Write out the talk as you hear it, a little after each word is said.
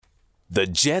The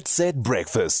Jet Set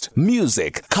Breakfast.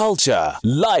 Music, culture,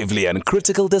 lively and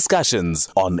critical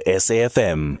discussions on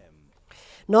SAFM.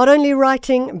 Not only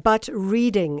writing, but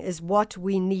reading is what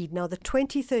we need. Now, the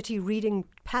 2030 Reading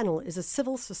Panel is a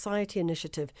civil society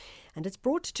initiative, and it's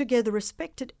brought together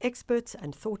respected experts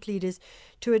and thought leaders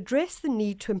to address the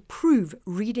need to improve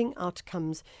reading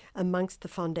outcomes amongst the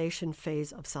foundation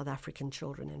phase of South African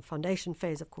children. And foundation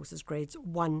phase, of course, is grades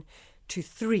 1 to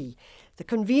 3. The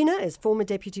convener is former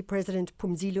Deputy President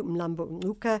Phumzile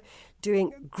Mlambo-Ngcuka,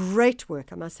 doing great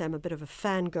work. I must say I'm a bit of a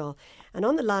fangirl. And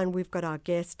on the line, we've got our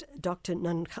guest, Dr.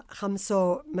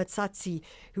 NANGAMSO MTSATSE,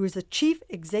 who is the Chief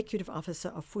Executive Officer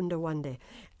of Funda, Wande,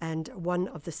 and one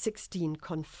of the 16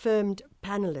 confirmed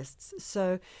panelists.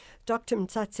 So, Dr.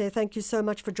 MTSATSE, thank you so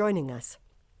much for joining us.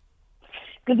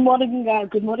 Good morning,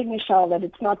 Michelle. And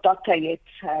it's not doctor yet.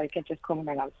 You can just call me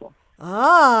NANGAMSO.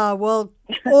 Well,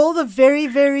 all the very,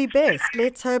 very best.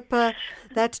 Let's hope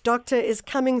that doctor is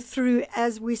coming through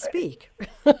as we speak.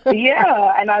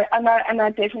 Yeah, and I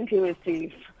definitely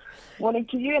receive. Morning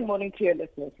to you and morning to your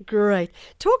listeners. Great.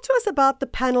 Talk to us about the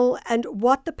panel and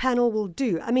what the panel will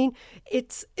do. I mean,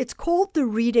 it's called the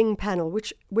Reading Panel,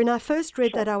 which when I first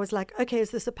read that, I was like, okay, is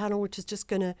this a panel which is just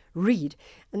going to read?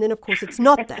 And then, of course, it's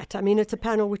not that. I mean, it's a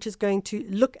panel which is going to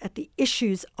look at the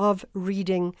issues of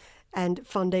reading and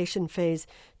foundation phase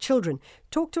children.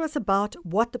 Talk to us about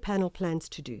what the panel plans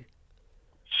to do.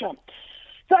 Sure.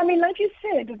 So, I mean, like you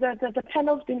said, the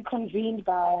panel's been convened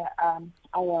by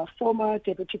our former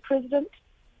Deputy President.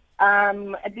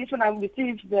 At least when I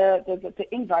received the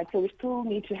invite, so we still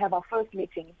need to have our first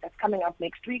meeting that's coming up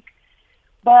next week.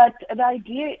 But the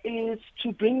idea is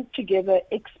to bring together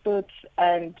experts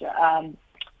and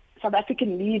South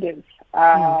African leaders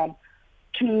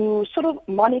to sort of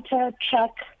monitor,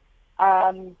 track,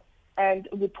 and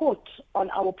report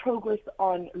on our progress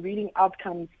on reading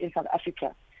outcomes in South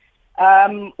Africa.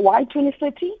 Why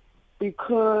 2030?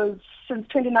 Because since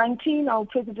 2019, our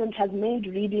president has made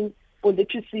reading or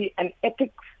literacy an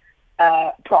ethics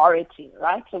priority,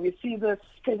 right? So we see this,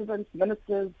 presidents,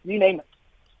 ministers, you name it.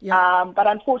 Yeah. But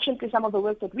unfortunately, some of the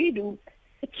work that we do,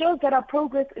 it shows that our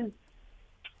progress is,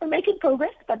 we're making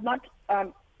progress, but not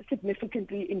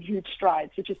significantly in huge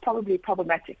strides, which is probably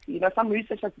problematic. You know, some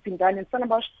research that's been done in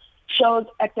Stellenbosch shows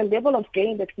at the level of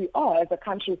gain that we are as a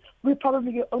country, we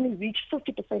probably only reach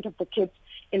 50% of the kids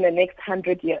in the next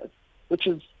 100 years, which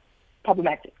is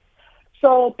problematic.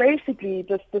 So basically,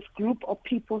 this group of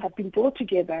people have been brought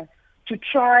together to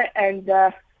try and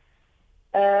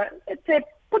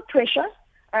put pressure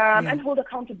and hold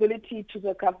accountability to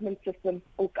the government system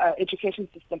or education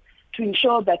system to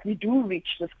ensure that we do reach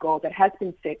this goal that has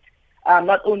been set,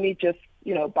 not only just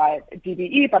by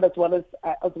DBE, but as well as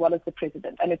the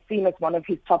president, and it's seen as one of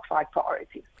his top 5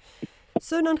 priorities.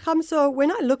 So, NANGAMSO,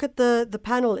 when I look at the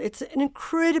panel, it's an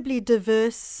incredibly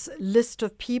diverse list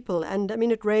of people, and I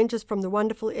mean it ranges from the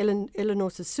wonderful Eleanor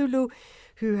Sisulu,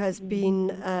 who has been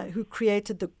who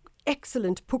created the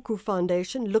excellent Puku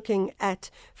Foundation, looking at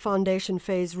foundation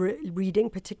phase reading,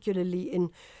 particularly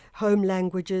in home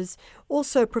languages.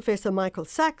 Also, Professor Michael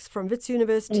Sachs from Wits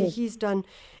University, he's done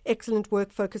excellent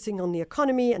work focusing on the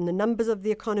economy and the numbers of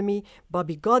the economy.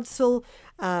 Bobby Godsall,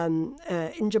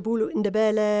 Njabulu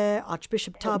Ndebele,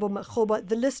 Archbishop Thabo Makgoba,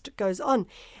 the list goes on.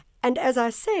 And as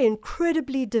I say,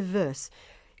 incredibly diverse.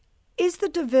 Is the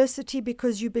diversity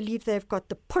because you believe they've got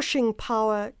the pushing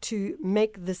power to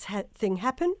make this thing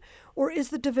happen? Or is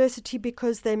the diversity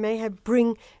because they may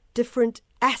bring different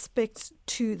aspects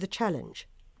to the challenge?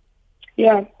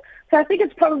 Yeah. So I think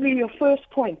it's probably your first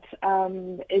point,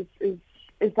 is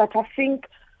that I think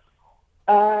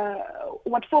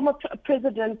what former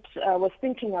president was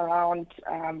thinking around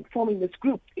forming this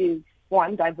group is,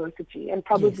 one, diversity, and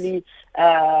probably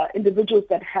individuals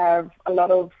that have a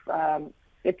lot of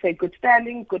let's say good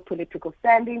standing, good political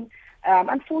standing.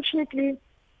 Unfortunately,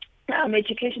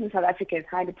 education in South Africa is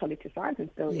highly politicized and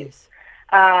still is.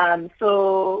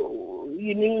 So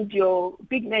you need your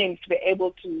big names to be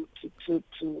able to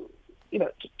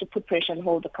put pressure and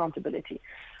hold accountability.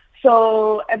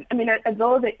 So I mean,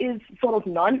 although there is sort of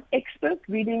non-expert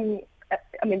reading,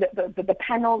 I mean the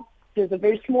panel, there's a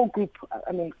very small group.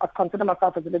 I mean, I consider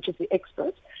myself as a literacy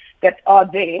expert that are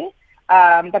there.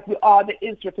 There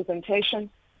is representation,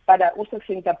 but I also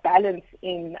think the balance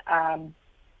in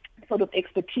sort of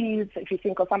expertise, if you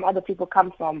think of some other people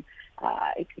come from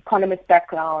economist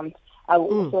background, I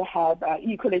will also have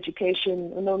equal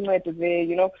education,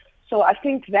 so I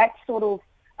think that sort of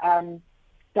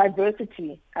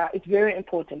diversity is very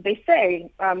important. They say,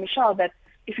 Michelle, that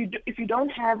if you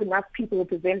don't have enough people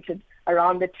represented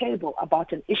around the table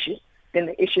about an issue, then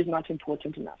the issue is not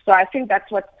important enough. So I think that's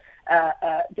what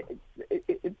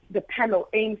the panel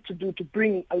aims to do, to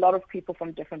bring a lot of people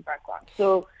from different backgrounds.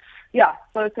 So, yeah,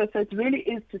 so it really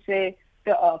is to say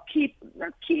there are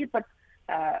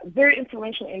very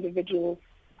influential individuals.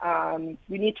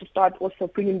 We need to start also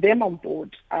bringing them on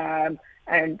board and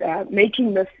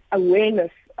making this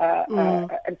awareness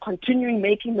and continuing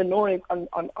making the noise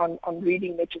on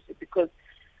reading literacy, because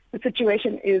the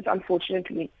situation is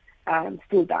unfortunately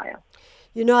still dire.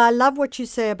 You know, I love what you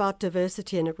say about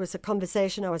diversity, and it was a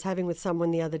conversation I was having with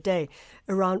someone the other day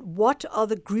around what are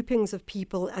the groupings of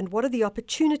people and what are the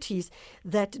opportunities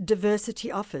that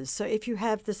diversity offers. So if you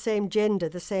have the same gender,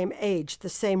 the same age, the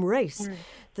same race,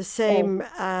 the same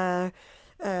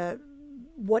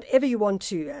whatever you want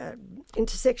to,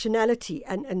 intersectionality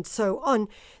and so on,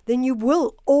 then you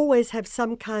will always have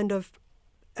some kind of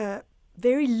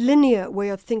very linear way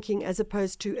of thinking as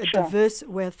opposed to a diverse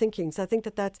way of thinking. So I think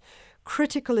that that's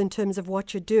critical in terms of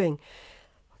what you're doing.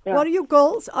 Yeah. What are your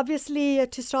goals? Obviously,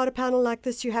 to start a panel like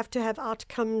this, you have to have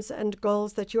outcomes and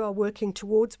goals that you are working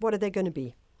towards. What are they going to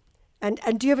be? And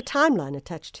do you have a timeline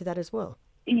attached to that as well?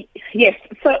 Yes.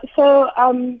 So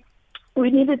we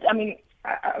needed, I'm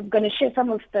going to share some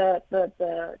of the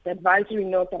advisory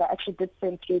note that I actually did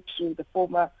send through to the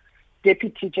former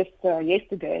deputy just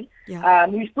yesterday. Yeah.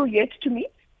 We're still yet to meet.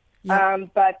 Yeah.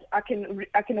 But I can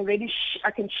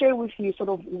share with you sort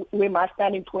of where my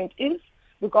standing point is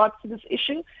regards to this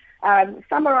issue.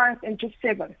 Summarized in just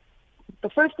 7. The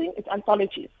first thing is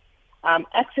anthologies.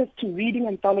 Access to reading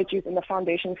anthologies in the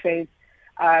foundation phase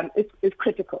is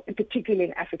critical, in particular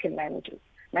in African languages.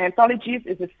 Now, anthologies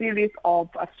is a series of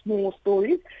small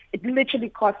stories. It literally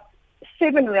costs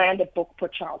 7 rand a book per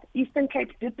child. Eastern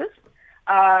Cape did this,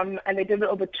 and they did it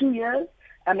over 2 years.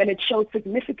 And it showed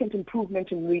significant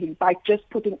improvement in reading by just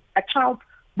putting a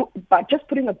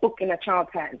book in a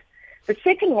child's hand. The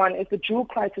second one is the dual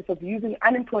crisis of using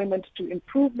unemployment to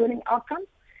improve learning outcomes.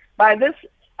 By this,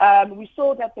 we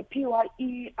saw that the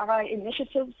PYEI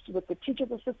initiatives with the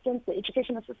teachers' assistants, the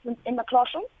education assistants in the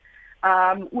classroom,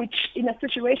 which in a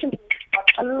situation with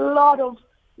a lot of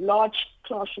large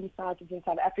classroom sizes in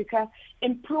South Africa,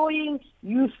 employing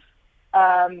youth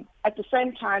at the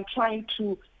same time trying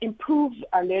to improve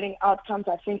our learning outcomes.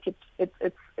 I think it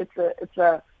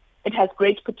has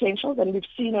great potential, and we've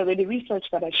seen already research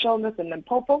that has shown this in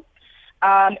Limpopo.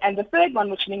 And the third one,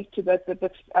 which links to the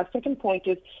second point,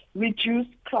 is reduce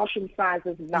classroom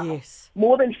sizes now. Yes.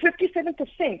 More than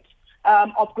 57%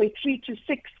 of grade 3 to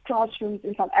 6 classrooms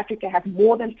in South Africa have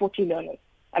more than 40 learners,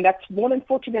 and that's more than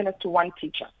 40 learners to one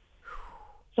teacher.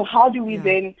 So how do we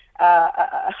then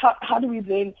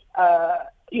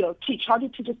teach? How do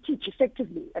teachers teach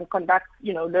effectively and conduct,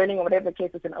 learning or whatever the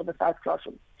case is in oversized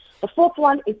classrooms? The fourth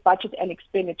one is budget and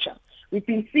expenditure. We've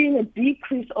been seeing a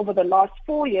decrease over the last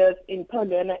 4 years in per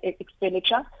learner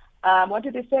expenditure. What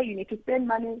did they say? You need to spend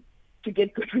money to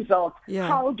get good results. Yeah.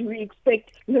 How do we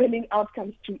expect learning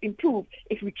outcomes to improve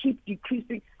if we keep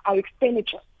decreasing our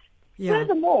expenditure? Yeah.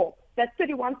 Furthermore, that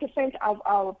 31% of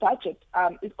our budget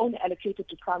is only allocated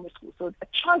to primary school. So a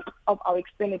chunk of our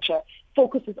expenditure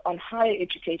focuses on higher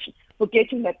education,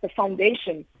 forgetting that the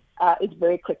foundation is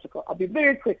very critical. I'll be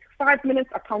very quick. 5 minutes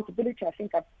accountability. I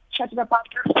think I've chatted about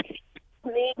that.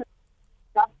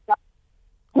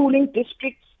 Schooling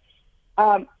districts,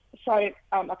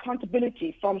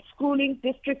 accountability from schooling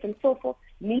districts and so forth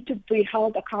need to be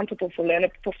held accountable for learner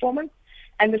performance.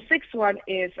 And the sixth one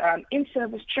is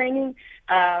in-service training.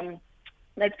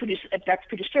 That's pretty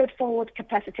straightforward.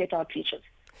 Capacitate our teachers.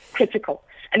 Critical.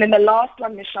 And then the last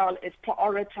one, Michelle, is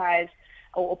prioritization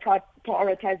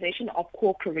of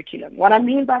core curriculum. What I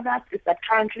mean by that is that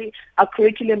currently our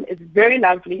curriculum is very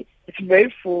lovely. It's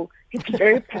very full. It's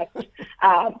very packed.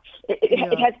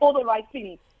 It has all the right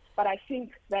things. But I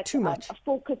think that a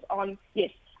focus on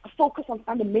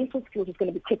fundamental skills is going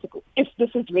to be critical if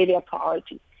this is really a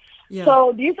priority. Yeah.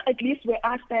 So these, at least where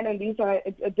I stand, and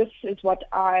this is what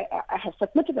I have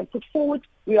submitted and put forward.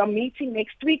 We are meeting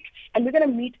next week, and we're going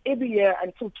to meet every year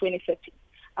until 2030,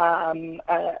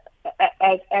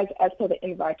 as per the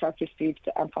invite I've received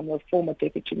from the former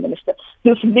deputy minister.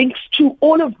 This links to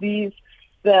all of these,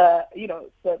 the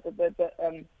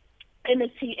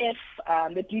NSCF,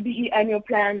 the DBE annual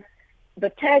plans. The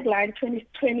tagline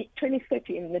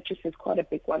 2030 in literacy is quite a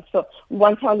big one. So we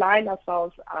want to align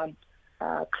ourselves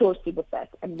closely with that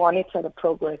and monitor the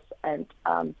progress and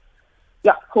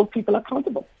hold people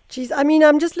accountable. Geez,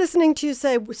 I'm just listening to you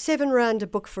say 7 rand a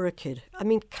book for a kid.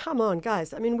 Come on,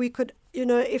 guys. We could,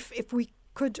 if we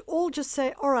could all just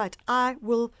say, all right, I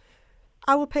will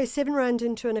pay 7 rand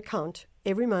into an account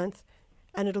every month,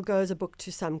 and it'll go as a book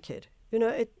to some kid.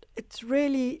 It's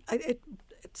really,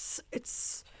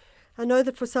 it's I know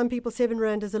that for some people 7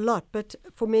 rand is a lot, but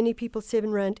for many people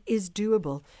 7 rand is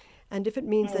doable. And if it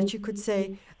means that you could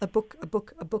say a book,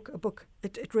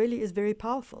 it really is very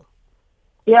powerful.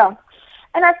 Yeah.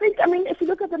 And I think, I mean, if you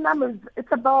look at the numbers,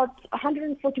 it's about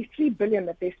 143 billion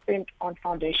that they spent on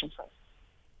foundation funds.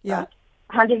 Yeah.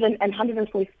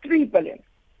 143 billion.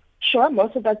 Sure,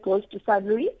 most of that goes to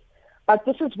salaries, but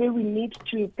this is where we need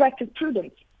to practice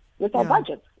prudence with our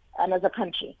budgets and as a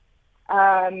country.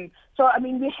 So, I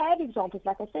mean, we have examples,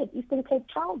 like I said, Eastern Cape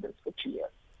trialed this for 2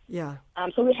 years. Yeah.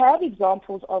 So we have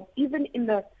examples of even in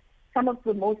some of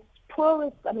the most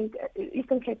poorest, I mean,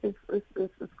 Eastern Cape is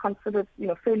considered,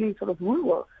 fairly sort of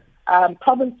rural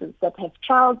provinces that have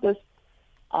trialed this.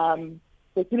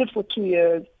 They did it for 2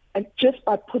 years, and just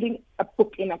by putting a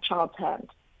book in a child's hand,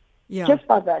 just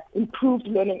by that, improved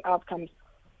learning outcomes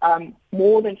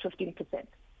more than 15%.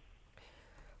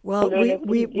 Well,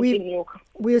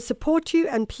 we'll support you,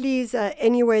 and please,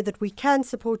 any way that we can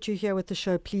support you here with the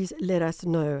show, please let us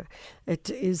know. It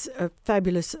is a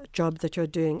fabulous job that you're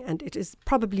doing, and it is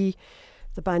probably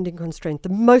the binding constraint, the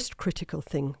most critical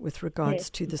thing with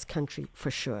regards to this country, for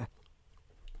sure.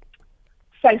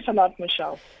 Thanks a lot,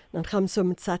 Michelle.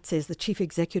 NANGAMSO MTSATSE is the Chief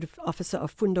Executive Officer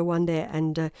of Funda, Wande,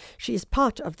 and she is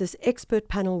part of this expert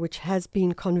panel which has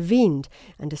been convened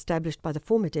and established by the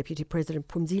former Deputy President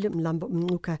Phumzile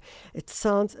Mlambo-Ngcuka. It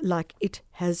sounds like it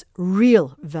has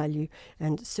real value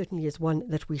and certainly is one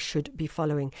that we should be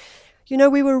following. You know,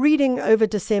 we were reading over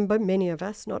December, many of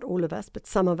us, not all of us, but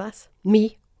some of us,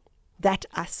 me, that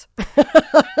us.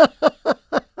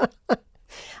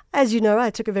 As you know,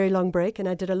 I took a very long break and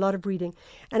I did a lot of reading.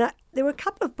 And there were a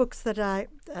couple of books that I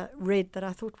read that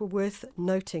I thought were worth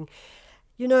noting.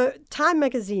 You know, Time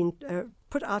magazine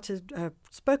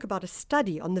spoke about a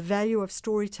study on the value of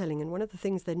storytelling. And one of the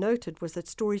things they noted was that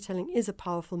storytelling is a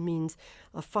powerful means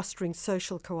of fostering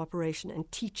social cooperation and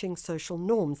teaching social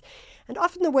norms. And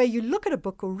often the way you look at a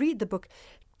book or read the book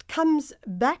comes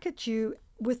back at you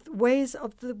with ways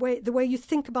of the way you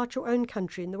think about your own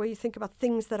country and the way you think about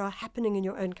things that are happening in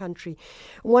your own country.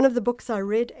 One of the books I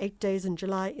read, 8 Days in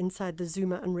July, Inside the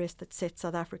Zuma Unrest That Set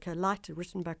South Africa Alight,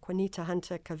 written by Juanita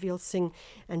Hunter, Kavil Singh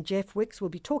and Jeff Wicks.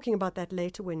 We'll be talking about that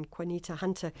later when Juanita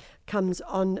Hunter comes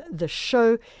on the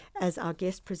show as our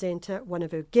guest presenter. One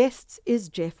of her guests is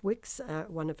Jeff Wicks,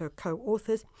 one of her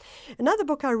co-authors. Another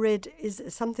book I read is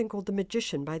something called The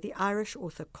Magician by the Irish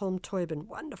author Colm Toibin,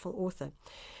 wonderful author.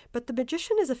 But The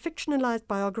Magician is a fictionalized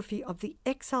biography of the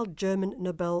exiled German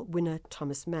Nobel winner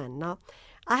Thomas Mann. Now,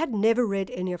 I had never read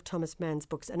any of Thomas Mann's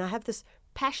books, and I have this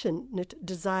passionate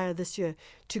desire this year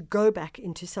to go back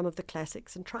into some of the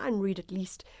classics and try and read at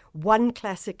least one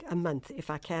classic a month if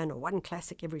I can, or one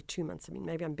classic every 2 months. I mean,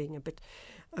 maybe I'm being a bit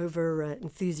over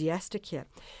enthusiastic here.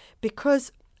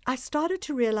 Because I started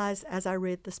to realize as I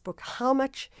read this book how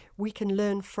much we can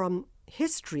learn from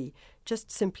history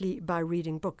just simply by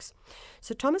reading books.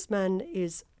 So Thomas Mann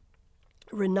is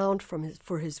renowned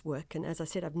for his work, and as I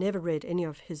said, I've never read any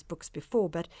of his books before,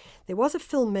 but there was a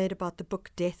film made about the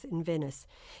book Death in Venice.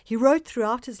 He wrote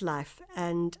throughout his life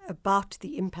and about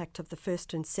the impact of the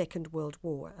First and Second World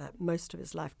War. Most of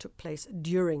his life took place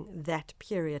during that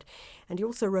period, and he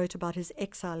also wrote about his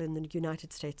exile in the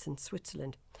United States and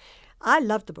Switzerland. I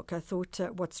loved the book. I thought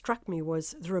what struck me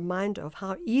was the reminder of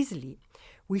how easily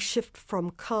we shift from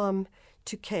calm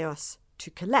to chaos to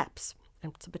collapse.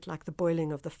 And it's a bit like the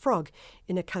boiling of the frog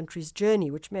in a country's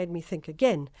journey, which made me think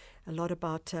again a lot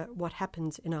about what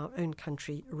happens in our own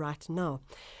country right now.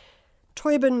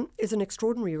 Toibin is an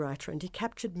extraordinary writer, and he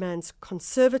captured man's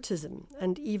conservatism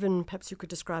and even, perhaps you could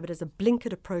describe it as a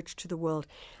blinkered approach to the world.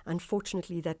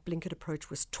 Unfortunately, that blinkered approach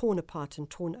was torn apart and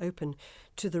torn open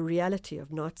to the reality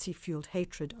of Nazi-fueled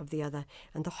hatred of the other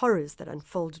and the horrors that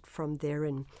unfolded from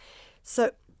therein.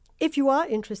 So if you are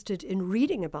interested in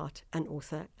reading about an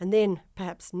author and then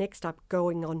perhaps next up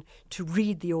going on to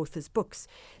read the author's books,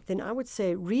 then I would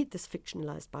say read this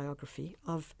fictionalized biography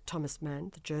of Thomas Mann,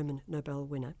 the German Nobel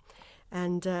winner.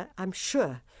 And I'm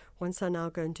sure once I now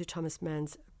go into Thomas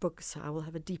Mann's books, I will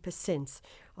have a deeper sense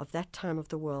of that time of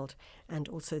the world and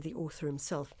also the author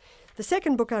himself. The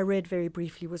second book I read very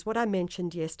briefly was what I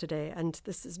mentioned yesterday, and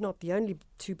this is not the only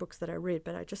 2 books that I read,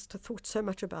 but I just thought so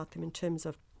much about them in terms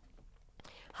of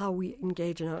how we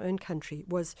engage in our own country,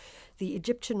 was the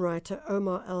Egyptian writer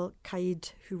Omar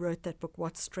El-Qaid, who wrote that book,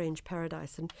 What Strange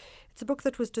Paradise. And it's a book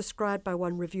that was described by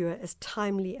one reviewer as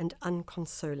timely and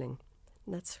unconsoling.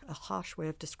 And that's a harsh way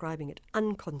of describing it.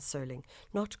 Unconsoling,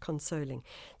 not consoling.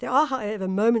 There are, however,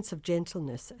 moments of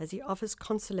gentleness as he offers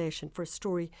consolation for a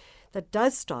story that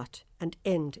does start and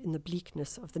end in the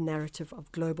bleakness of the narrative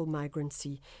of global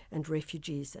migrancy and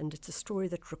refugees. And it's a story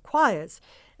that requires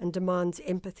and demands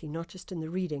empathy, not just in the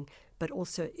reading, but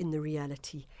also in the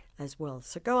reality as well.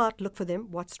 So go out, look for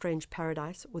them, What Strange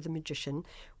Paradise or The Magician,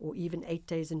 or even 8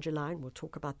 Days in July, and we'll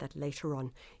talk about that later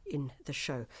on in the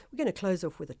show. We're going to close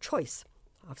off with a choice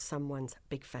of someone's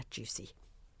Big Fat Juicy.